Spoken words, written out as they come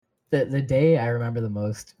The day I remember the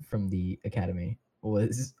most from the academy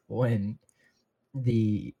was when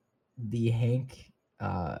the Hank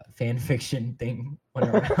fan fiction thing went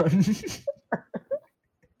around.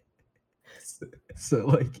 so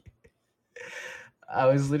like I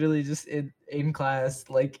was literally just in class,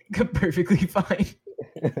 like perfectly fine,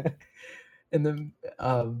 and then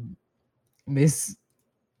Miss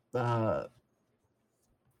I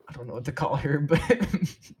don't know what to call her, but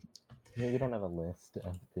You don't have a list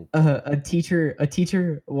of the a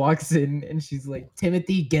teacher walks in and she's like,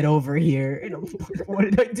 "Timothy, get over here!" And I'm like, "What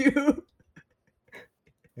did I do?"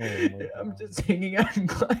 Oh my I'm God. just hanging out in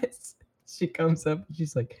class. She comes up and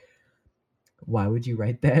she's like, "Why would you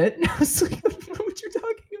write that?" And I was like, "I don't know what you're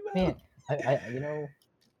talking about." Man, I you know,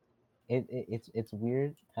 it's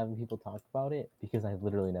weird having people talk about it because I've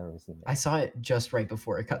literally never seen I it. saw it just right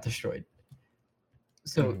before it got destroyed.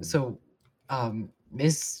 So Mhm. so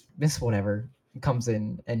Miss whatever comes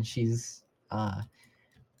in and she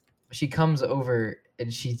comes over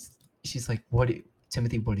and she's like,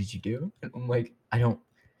 Timothy, what did you do?" And I'm like, I don't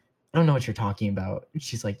know what you're talking about. And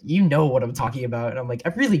she's like, "You know what I'm talking about." And I'm like, "I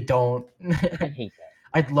really don't." I hate that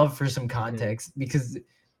I'd love for some because context because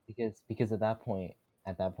because at that point,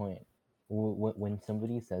 when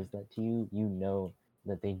somebody says that to you, you know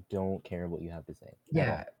that they don't care what you have to say at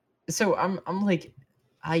yeah. all. So I'm like,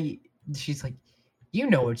 I she's like, "You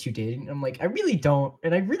know what you did." And I'm like, "I really don't."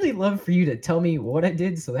 And I really love for you to tell me what I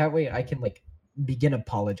did so that way I can like begin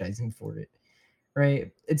apologizing for it.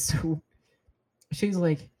 Right? It's so she's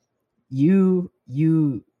like, you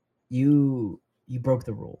you broke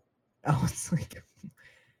the rule." I was like,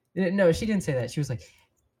 no, she didn't say that. She was like,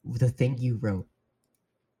 "The thing you wrote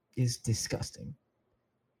is disgusting."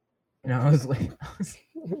 And I was like,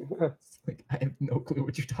 "I have no clue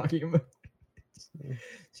what you're talking about."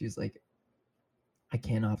 She was like, "I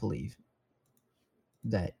cannot believe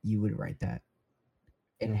that you would write that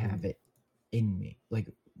and have Mhm. it in me, like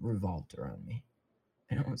revolved around me."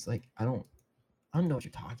 And I was like, I don't know what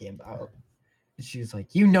you're talking about." And she was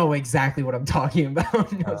like, "You know exactly what I'm talking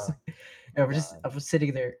about." And I was Uh, like, and God. I was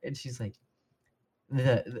sitting there, and she's like,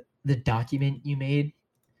 the document you made,"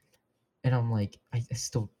 and I'm like, I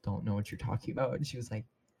still don't know what you're talking about. And she was like,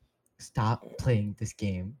 "Stop playing this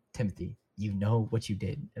game, Timothy. You know what you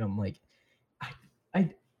did." And I'm like, I,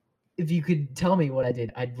 I, if you could tell me what I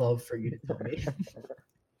did, I'd love for you to tell me.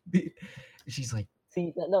 She's like,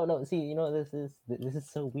 See, no. See, you know this is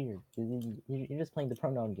so weird. You're just playing the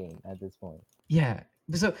pronoun game at this point. "Yeah."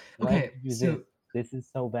 So Why did okay, you do so this? This is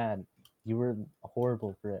so bad. You were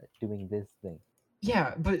horrible for doing this thing.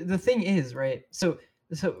 yeah, but the thing is, right? So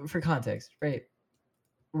for context, right?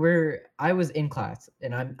 Where I was in class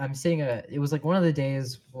and I'm sitting it was like one of the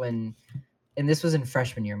days when, and this was in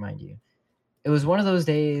freshman year, mind you. It was one of those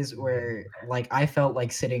days where like I felt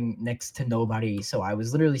like sitting next to nobody, so I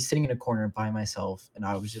was literally sitting in a corner by myself, and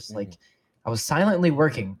I was just Mhm. like, I was silently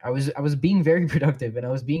working. I was being very productive, and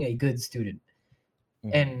I was being a good student.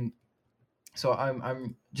 Mhm. And so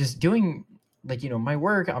I'm just doing like, my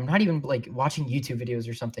work. I'm not even like watching YouTube videos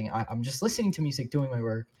or something. I'm just listening to music, doing my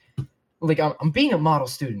work. Like I'm being a model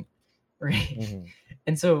student, right? Mhm.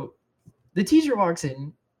 And so the teacher walks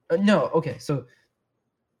in. No, okay, so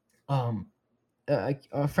um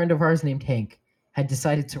a friend of ours named Hank had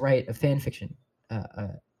decided to write a fan fiction,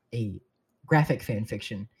 a graphic fan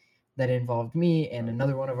fiction that involved me and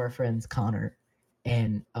another one of our friends, Connor.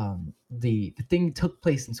 And the thing took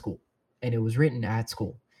place in school, and it was written at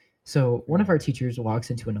school. So one of Mhm. our teachers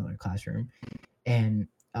walks into another classroom, and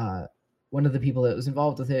one of the people that was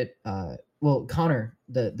involved with it, well, Connor,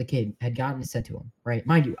 the kid, had gotten it sent to him. Right,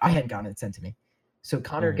 mind you, I hadn't gotten it sent to me. So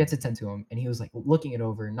Connor Mhm. gets it sent to him, and he was like looking it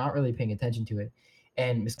over, not really paying attention to it.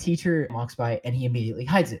 And Miss Teacher walks by, and he immediately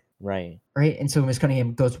hides it. Right. Right, and so Miss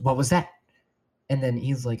Cunningham goes, "What was that?" And then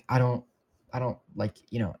he's like, I don't like,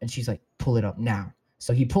 And she's like, "Pull it up now."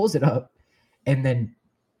 So he pulls it up, and then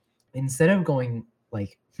instead of going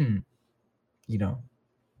like, you know,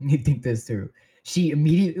 you think this through, she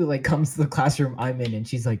immediately like comes to the classroom I'm in, and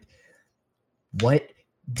she's like, "What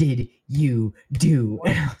did you do?"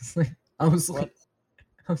 What? And I was What? like,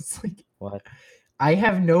 I was like, What? "I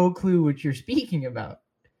have no clue what you're speaking about."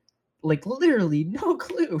 Like literally no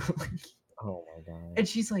clue. Oh my God. And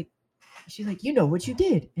she's like, "You know what you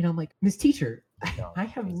did." And I'm like, "Miss Teacher, No. I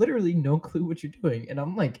have Thank literally no clue what you're doing." And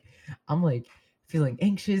I'm like feeling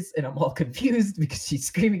anxious, and I'm all confused because she's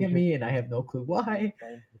screaming at you. me and I have no clue why.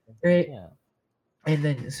 Right? Right. Yeah. And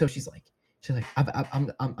then so she's like,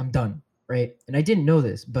 I'm done. Right. And I didn't know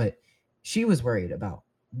this, but she was worried about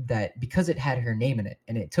that because it had her name in it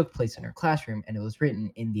and it took place in her classroom and it was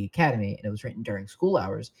written in the academy and it was written during school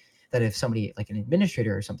hours, that if somebody like an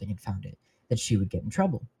administrator or something had found it, that she would get in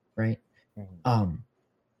trouble, right?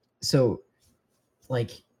 So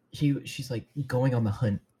like she's like going on the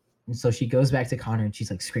hunt, and so she goes back to Connor and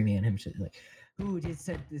she's like screaming at him. She's like, "Who did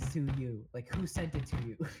send this to you? Like, who sent it to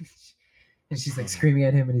you?" And she's like screaming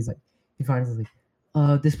at him, and he finally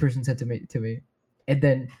like, this person sent it to me, and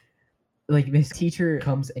then like Miss Teacher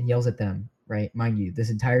comes and yells at them, right? Mind you, this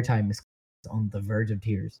entire time Miss is on the verge of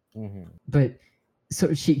tears, but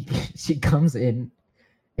so she comes in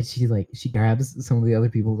and she grabs some of the other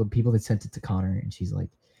people, the people that sent it to Connor, and she's like,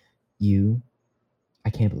 I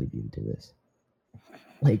can't believe you would do this.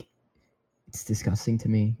 Like, it's disgusting to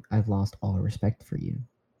me. I've lost all respect for you.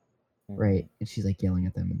 Right? And she's like yelling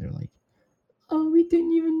at them, and they're like, "Oh, we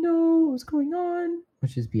didn't even know what was going on,"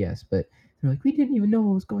 which is BS, but they're like, "We didn't even know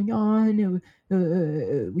what was going on.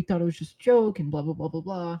 We thought it was just a joke," and blah blah blah blah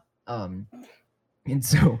blah. And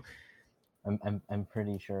so I'm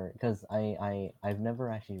pretty sure, because I've never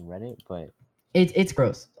actually read it, but it's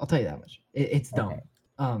gross. I'll tell you that much. It's dumb. Okay.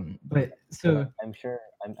 But so I'm sure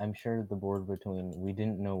the board between we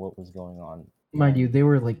didn't know what was going on. mind you, they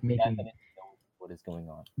were like making what is going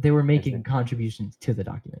on. They were making contributions to the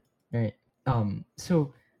document, right?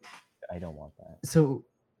 So I don't want that. So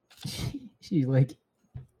she's like,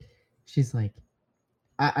 she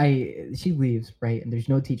leaves, right? And there's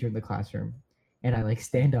no teacher in the classroom, and I like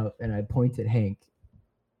stand up and I point at Hank,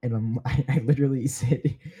 and I literally said,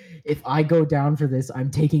 "If I go down for this, I'm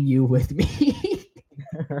taking you with me."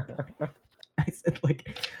 I said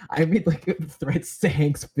I made threats to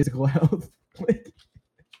Hank's physical health.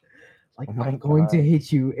 I'm going to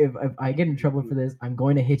hit you if I get in trouble for this. I'm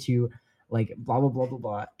going to hit you, like blah blah blah blah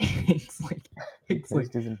blah. It's like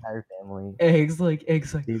his entire family. It's like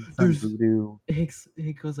there's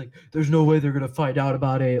Hank goes like, "There's no way they're gonna find out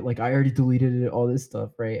about it. Like I already deleted it, all this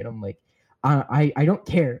stuff, right?" And I'm like, I don't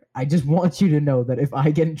care. I just want you to know that if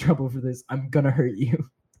I get in trouble for this, I'm gonna hurt you.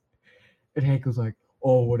 And Hank was like,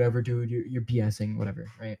 "Oh, whatever, dude. You're BSing, whatever,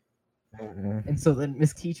 right?" And so then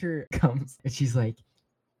Miss Teacher comes and she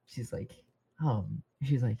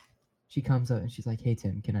comes up and she's like, "Hey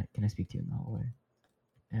Tim, can I speak to you in the hallway?"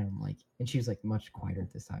 And I'm like, and she was like much quieter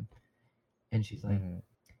this time, and she's like,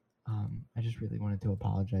 "I just really wanted to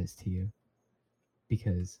apologize to you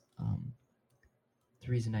because the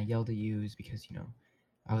reason I yelled at you is because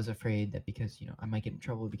I was afraid that because I might get in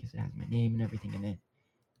trouble because it has my name and everything in it,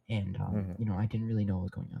 and I didn't really know what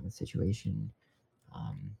was going on in the situation,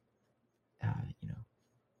 I'm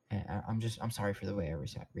sorry for the way I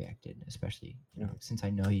reacted, especially since I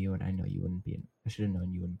know you and I know you wouldn't be. I should have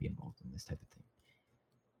known you wouldn't be involved in this type of thing."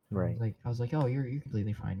 Right. I was like, "Oh, you're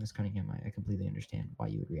completely fine, Miss Cunningham. I completely understand why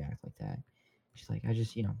you would react like that." She's like, "I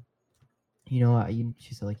just she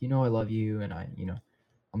said like, I love you, and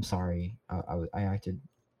I'm sorry. I acted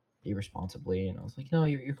irresponsibly," and I was like, "No,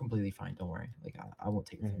 you're completely fine. Don't worry. Like I won't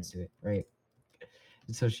take offense to it, right?"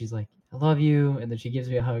 And so she's like, "I love you," and then she gives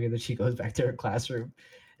me a hug, and then she goes back to her classroom.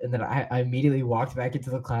 And then I immediately walked back into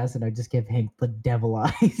the class, and I just gave Hank the devil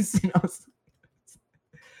eyes. And I was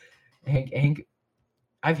Hank,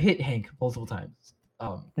 I've hit Hank multiple times.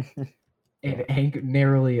 And Hank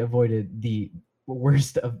narrowly avoided the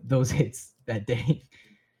worst of those hits that day.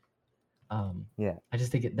 Yeah. I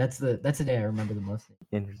just think that's the day I remember the most.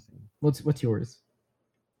 Interesting. What's yours?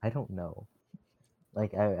 I don't know.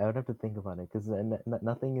 Like I would have to think about it because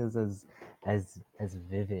nothing is as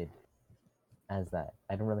vivid as that.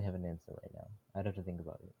 I don't really have an answer right now. I'd have to think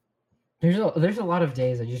about it. There's a lot of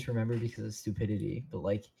days I just remember because of stupidity, but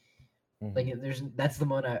that's the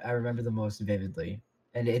one I remember the most vividly,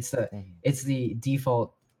 and it's the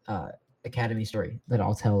default academy story that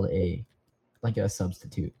I'll tell a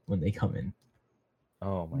substitute when they come in.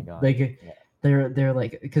 Oh my god! They're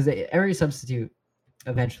like, because every substitute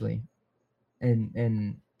eventually,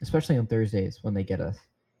 and especially on Thursdays when they get us,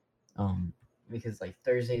 because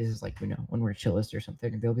Thursdays is when we're chillest or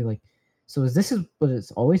something, they'll be like, "So is this what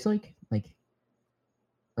it's always like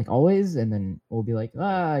always?" And then we'll be like,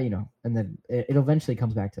 and then it eventually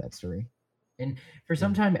comes back to that story. And for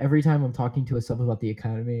some time, every time I'm talking to a sub about the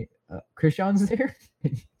academy, Krishan's there,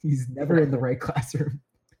 and he's never in the right classroom.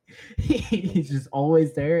 He's just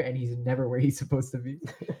always there, and he's never where he's supposed to be.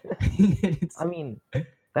 I mean,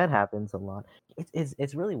 that happens a lot.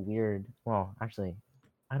 It's really weird. Well, actually,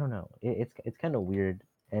 I don't know. It's kind of weird,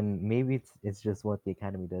 and maybe it's just what the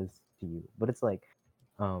academy does to you. But it's like,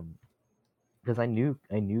 because I knew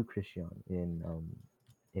Christian in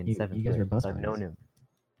 7th grade. You guys were bus I've known him.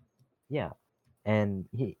 Yeah, and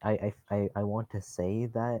I want to say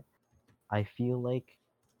that I feel like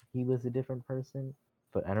he was a different person,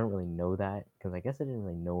 but I don't really know that because I guess I didn't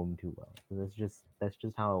really know him too well. So that's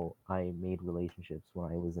just how I made relationships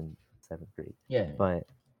when I was in 7th grade. Yeah. But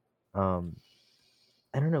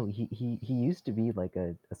I don't know. He used to be like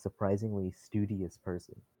a surprisingly studious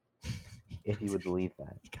person, if you would believe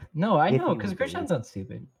that. No, I If know you because would Christian's believe not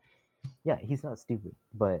stupid. Yeah, he's not stupid,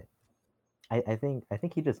 but I think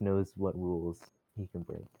he just knows what rules he can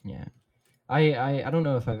break. Yeah. I don't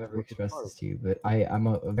know if I've ever Which is expressed hard. this to you, but I'm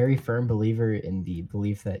a very firm believer in the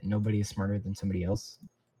belief that nobody is smarter than somebody else.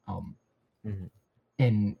 Mhm.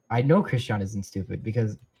 And I know Christian isn't stupid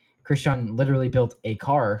because Christian literally built a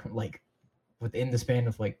car like within the span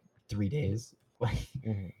of like 3 days. Like,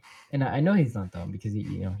 Mhm. and I know he's not dumb because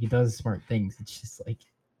he does smart things. It's just like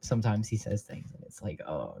sometimes he says things and it's like,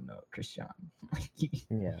 oh no, Christian, like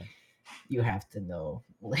Yeah, you have to know,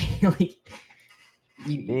 like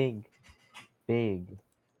you big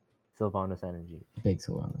Sylvanus energy. big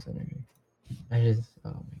Sylvanus energy. I just,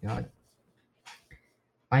 oh my god.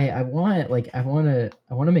 I want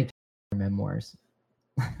to make memoirs.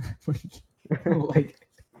 like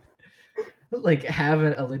like have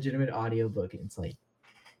a legitimate audiobook and it's like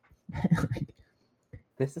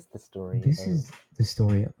This is the story. this of, is the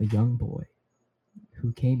story of a young boy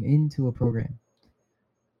who came into a program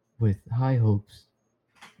with high hopes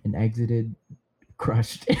and exited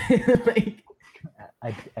crushed.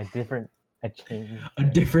 Like a different a change. a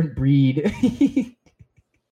different breed.